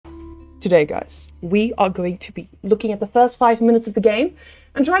Today, guys, we are going to be looking at the first 5 minutes of the game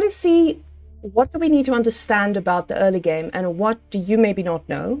and try to see what do we need to understand about the early game and what do you maybe not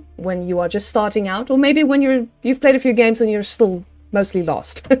know when you are just starting out, or maybe when you've played a few games and you're still mostly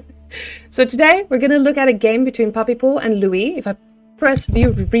lost. So today we're going to look at a game between Puppy Paw and Louis. If I press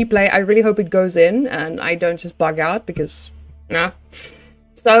view replay, I really hope it goes in and I don't just bug out because, nah.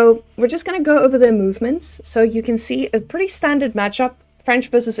 So we're just going to go over their movements so you can see a pretty standard matchup. French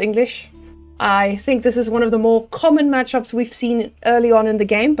versus English. I think this is one of the more common matchups we've seen early on in the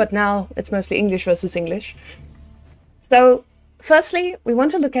game, but now it's mostly English versus English. So firstly, we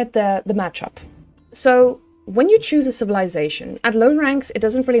want to look at the matchup. So when you choose a civilization, at low ranks, it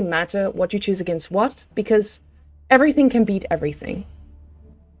doesn't really matter what you choose against what, because everything can beat everything.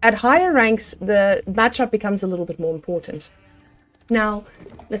 At higher ranks, the matchup becomes a little bit more important. Now,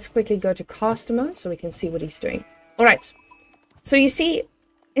 let's quickly go to caster mode so we can see what he's doing. All right. So you see,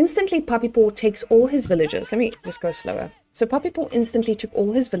 instantly Puppy Paw takes all his villagers. Let me just go slower. So Puppy Paw instantly took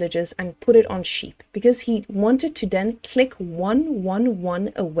all his villagers and put it on sheep because he wanted to then click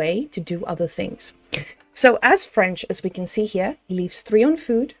 1-1-1 away to do other things. So as French, as we can see here, he leaves 3 on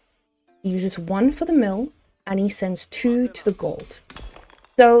food, he uses 1 for the mill, and he sends 2 to the gold.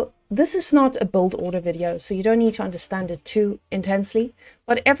 So this is not a build order video, so you don't need to understand it too intensely,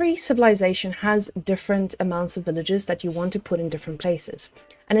 but every civilization has different amounts of villages that you want to put in different places.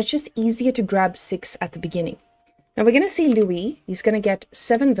 And it's just easier to grab 6 at the beginning. Now we're going to see Louis. He's going to get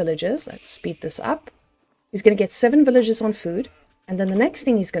 7 villages. Let's speed this up. He's going to get 7 villages on food. And then the next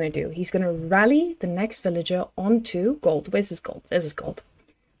thing he's going to do, he's going to rally the next villager onto gold. Where's his gold? There's his gold.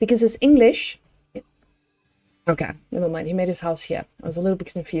 Because his English... Okay, never mind. He made his house here. I was a little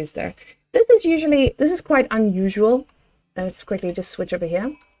bit confused there. This is quite unusual. Let's quickly just switch over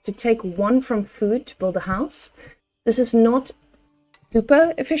here. To take 1 from food to build a house. This is not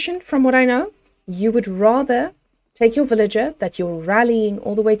super efficient from what I know. You would rather take your villager that you're rallying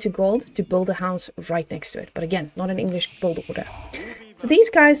all the way to gold to build a house right next to it. But again, not an English build order. So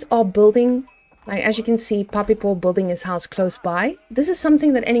these guys are building, like as you can see, Puppy Paw building his house close by. This is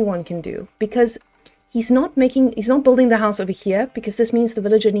something that anyone can do because he's not building the house over here because this means the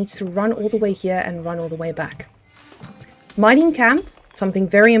villager needs to run all the way here and run all the way back. Mining camp, something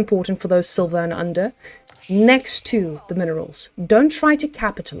very important for those silver and under, next to the minerals. Don't try to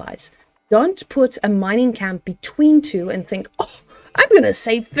capitalize. Don't put a mining camp between 2 and think, oh, I'm going to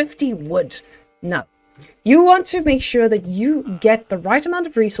save 50 wood. No. You want to make sure that you get the right amount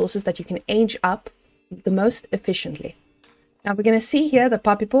of resources that you can age up the most efficiently. Now we're going to see here that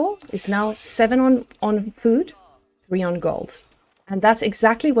Puppy Paw is now 7 on food, 3 on gold. And that's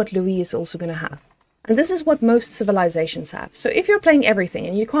exactly what Louis is also going to have. And this is what most civilizations have. So if you're playing everything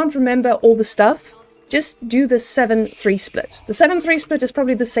and you can't remember all the stuff, just do the 7-3 split. The 7-3 split is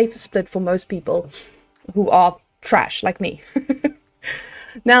probably the safest split for most people who are trash like me.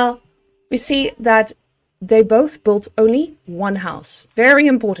 Now, we see that they both built only 1 house. Very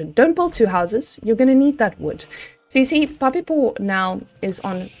important. Don't build 2 houses. You're going to need that wood. So you see, Puppy Paw now is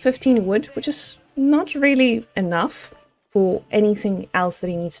on 15 wood, which is not really enough for anything else that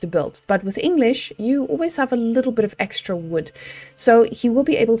he needs to build. But with English, you always have a little bit of extra wood. So he will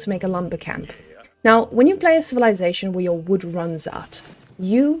be able to make a lumber camp. Now, when you play a civilization where your wood runs out,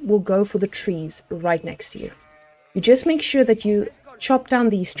 you will go for the trees right next to you. You just make sure that you chop down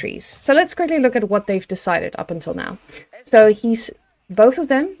these trees. So let's quickly look at what they've decided up until now. So both of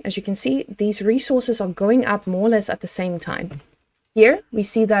them, as you can see, these resources are going up more or less at the same time. Here, we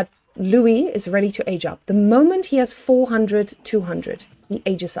see that Louis is ready to age up. The moment he has 400, 200, he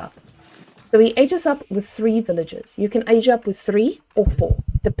ages up. So he ages up with 3 villages. You can age up with 3 or 4,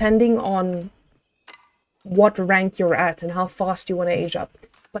 depending on what rank you're at and how fast you want to age up.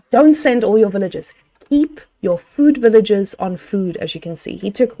 But don't send all your villagers. Keep your food villagers on food, as you can see. He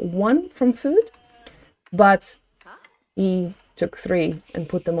took 1 from food, but he took 3 and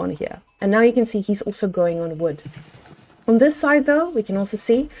put them on here. And now you can see he's also going on wood. On this side, though, we can also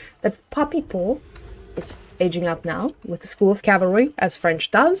see that Puppy Paw is aging up now with the School of Cavalry, as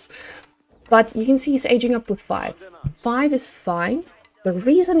French does. But you can see he's aging up with 5. 5 is fine. The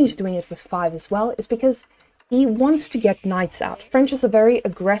reason he's doing it with 5 as well is because he wants to get knights out. French is a very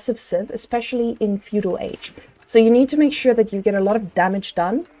aggressive civ, especially in feudal age. So you need to make sure that you get a lot of damage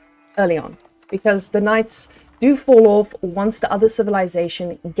done early on, because the knights do fall off once the other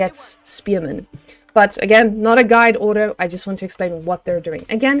civilization gets spearmen. But again, not a guide order. I just want to explain what they're doing.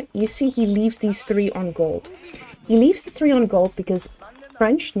 Again, you see he leaves these 3 on gold. He leaves the 3 on gold because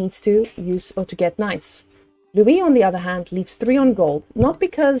French needs to use or to get knights. Louis, on the other hand, leaves 3 on gold, not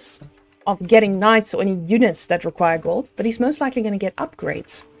because of getting knights or any units that require gold, but he's most likely going to get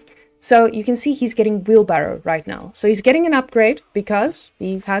upgrades. So you can see he's getting wheelbarrow right now. So he's getting an upgrade because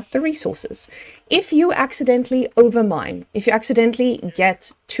we've had the resources. If you accidentally overmine, if you accidentally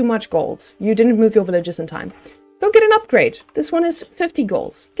get too much gold, you didn't move your villages in time, go get an upgrade. This one is 50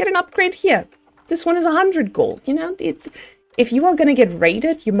 gold. Get an upgrade here. This one is 100 gold. You know, if you are going to get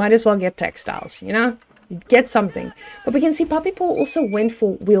raided, you might as well get textiles, you know, get something. But we can see Puppy Paw also went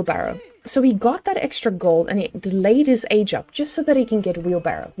for wheelbarrow. So he got that extra gold and he delayed his age up just so that he can get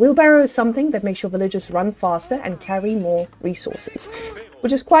wheelbarrow. Wheelbarrow is something that makes your villagers run faster and carry more resources,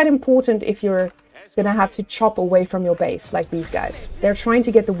 which is quite important if you're going to have to chop away from your base like these guys. They're trying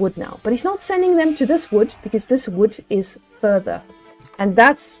to get the wood now, but he's not sending them to this wood because this wood is further. And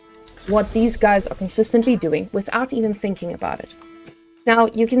that's what these guys are consistently doing without even thinking about it. Now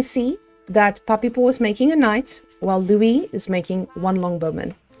you can see that Puppy Paw is making a knight while Louis is making one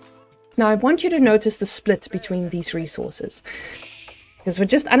longbowman. Now, I want you to notice the split between these resources, because we're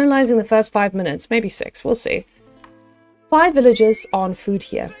just analyzing the first 5 minutes, maybe 6, we'll see. 5 villages on food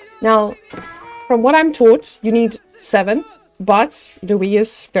here. Now, from what I'm taught, you need 7, but Louis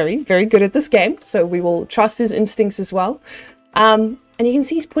is very, very good at this game, so we will trust his instincts as well. And you can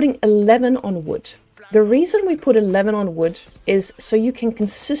see he's putting 11 on wood. The reason we put 11 on wood is so you can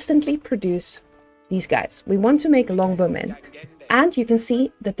consistently produce these guys. We want to make longbowmen. And you can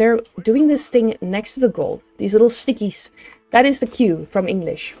see that they're doing this thing next to the gold. These little stickies. That is the Q from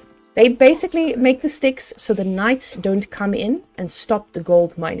English. They basically make the sticks so the knights don't come in and stop the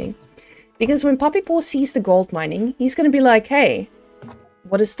gold mining. Because when Puppy Paw sees the gold mining, he's going to be like, hey,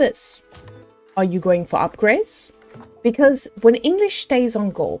 what is this? Are you going for upgrades? Because when English stays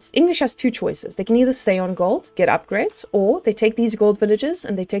on gold, English has 2 choices. They can either stay on gold, get upgrades, or they take these gold villages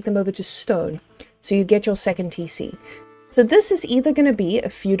and they take them over to stone. So you get your second TC. So this is either going to be a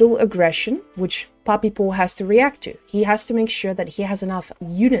feudal aggression, which Puppy Paw has to react to. He has to make sure that he has enough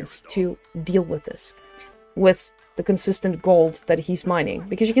units to deal with this, with the consistent gold that he's mining.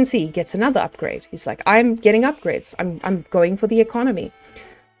 Because you can see he gets another upgrade. He's like, I'm getting upgrades. I'm going for the economy.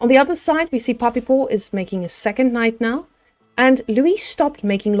 On the other side, we see Puppy Paw is making a second knight now. And Louis stopped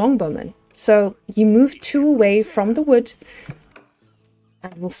making longbowmen. So he moved 2 away from the wood.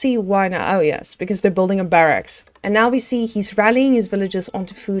 And we'll see why now. Oh yes, because they're building a barracks. And now we see he's rallying his villagers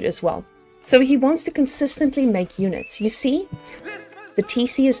onto food as well. So he wants to consistently make units. You see, the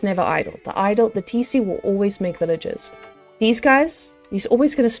TC is never idle. The TC will always make villagers. These guys, he's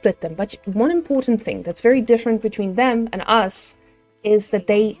always going to split them. But one important thing that's very different between them and us is that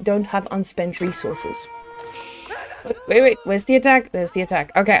they don't have unspent resources. Wait, where's the attack? There's the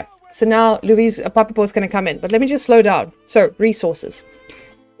attack. Okay, so now Puppy Paw is going to come in. But let me just slow down. So, resources.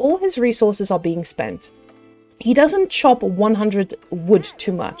 All his resources are being spent. He doesn't chop 100 wood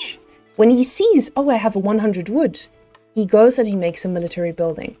too much. When he sees, oh, I have a 100 wood, he goes and he makes a military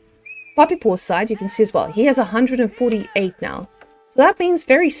building. Puppy Paw's side, you can see as well, he has 148 now. So that means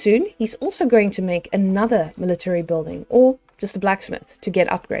very soon, he's also going to make another military building, or just a blacksmith to get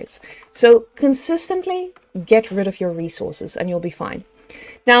upgrades. So consistently get rid of your resources and you'll be fine.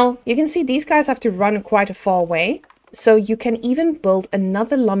 Now, you can see these guys have to run quite a far way. So you can even build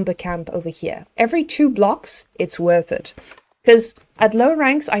another lumber camp over here. Every 2 blocks, it's worth it. Because at low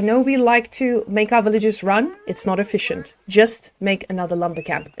ranks, I know we like to make our villagers run. It's not efficient. Just make another lumber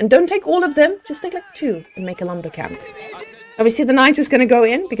camp. And don't take all of them. Just take like 2 and make a lumber camp. Now we see the knight is going to go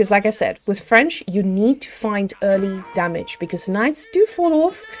in. Because like I said, with French, you need to find early damage. Because knights do fall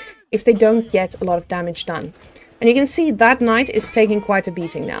off if they don't get a lot of damage done. And you can see that knight is taking quite a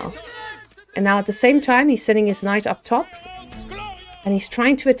beating now. And now at the same time, he's sending his knight up top. And he's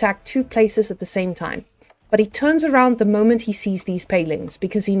trying to attack 2 places at the same time. But he turns around the moment he sees these palings.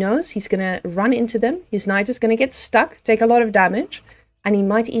 Because he knows he's going to run into them. His knight is going to get stuck, take a lot of damage. And he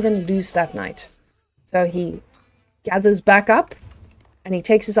might even lose that knight. So he gathers back up. And he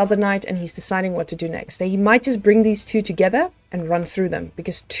takes his other knight and he's deciding what to do next. He might just bring these 2 together and run through them.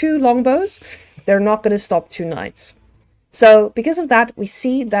 Because 2 longbows, they're not going to stop 2 knights. So, because of that, we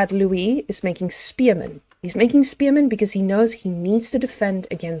see that Louis is making spearmen. He's making spearmen because he knows he needs to defend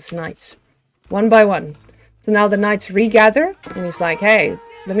against knights. One by one. So now the knights regather, and he's like, hey,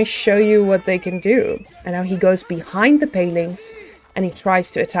 let me show you what they can do. And now he goes behind the palings, and he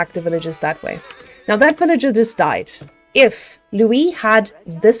tries to attack the villagers that way. Now that villager just died. If Louis had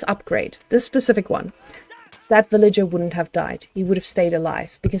this upgrade, this specific one, that villager wouldn't have died. He would have stayed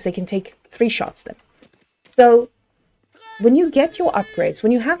alive, because they can take 3 shots then. So, when you get your upgrades,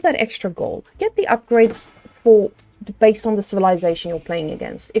 when you have that extra gold, get the upgrades based on the civilization you're playing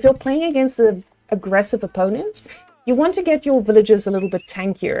against. If you're playing against an aggressive opponent, you want to get your villagers a little bit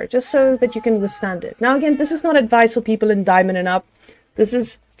tankier, just so that you can withstand it. Now again, this is not advice for people in diamond and up. This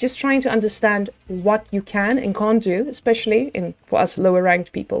is just trying to understand what you can and can't do, especially for us lower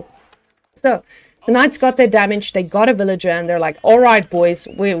ranked people. So the knights got their damage, they got a villager, and they're like, all right, boys,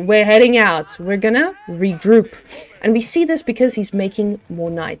 we're heading out. We're gonna regroup. And we see this because he's making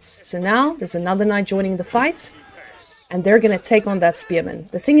more knights. So now there's another knight joining the fight, and they're gonna take on that spearman.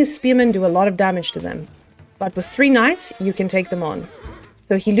 The thing is, spearmen do a lot of damage to them. But with 3 knights, you can take them on.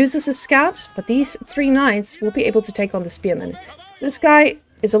 So he loses his scout, but these 3 knights will be able to take on the spearman. This guy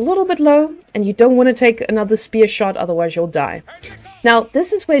is a little bit low, and you don't want to take another spear shot, otherwise you'll die. Now,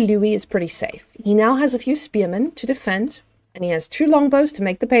 this is where Louis is pretty safe. He now has a few spearmen to defend, and he has 2 longbows to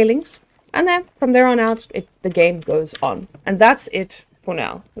make the palings. And then, from there on out, the game goes on. And that's it for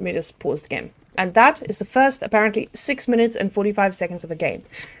now. Let me just pause the game. And that is the first, apparently, 6 minutes and 45 seconds of a game.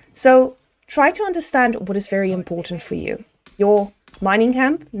 So, try to understand what is very important for you. Your mining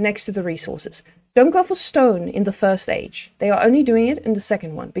camp next to the resources. Don't go for stone in the first age. They are only doing it in the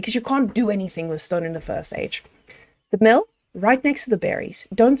second one, because you can't do anything with stone in the first age. The mill, right next to the berries.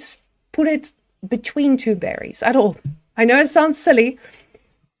 Don't put it between 2 berries at all. I know it sounds silly.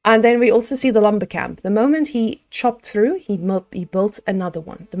 And then we also see the lumber camp. The moment he chopped through, he built another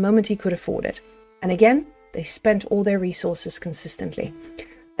one. The moment he could afford it. And again, they spent all their resources consistently.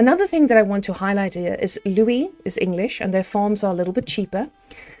 Another thing that I want to highlight here is Louis is English and their farms are a little bit cheaper.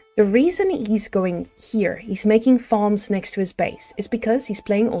 The reason he's going here, he's making farms next to his base, is because he's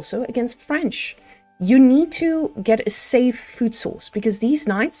playing also against French. You need to get a safe food source, because these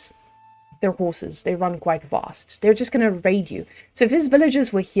knights, they're horses, they run quite fast. They're just going to raid you. So if his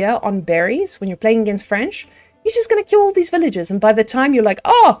villagers were here on berries, when you're playing against French, he's just going to kill all these villagers. And by the time you're like,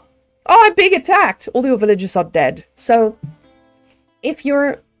 oh, I'm being attacked, all your villagers are dead. So if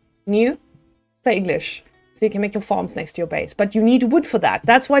you're new, play English. So you can make your farms next to your base. But you need wood for that.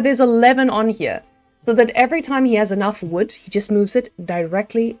 That's why there's 11 on here. So that every time he has enough wood, he just moves it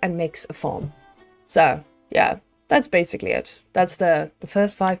directly and makes a farm. So, yeah, that's basically it. That's the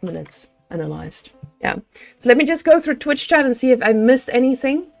first 5 minutes analyzed. Yeah. So let me just go through Twitch chat and see if I missed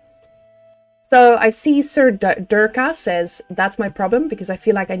anything. So I see Sir Durka says, that's my problem because I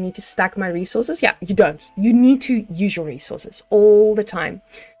feel like I need to stack my resources. Yeah, you don't. You need to use your resources all the time.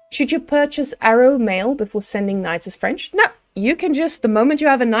 Should you purchase arrow mail before sending knights as French? No, you can just, the moment you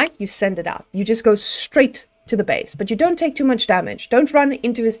have a knight, you send it out. You just go straight to the base, but you don't take too much damage. Don't run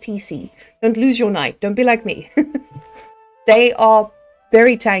into his TC. Don't lose your knight. Don't be like me. They are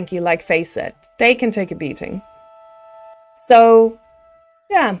very tanky, like Faye said. They can take a beating. So,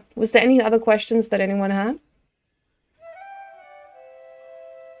 yeah. Was there any other questions that anyone had?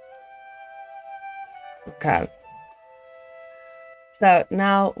 Okay. So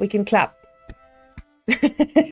now we can clap.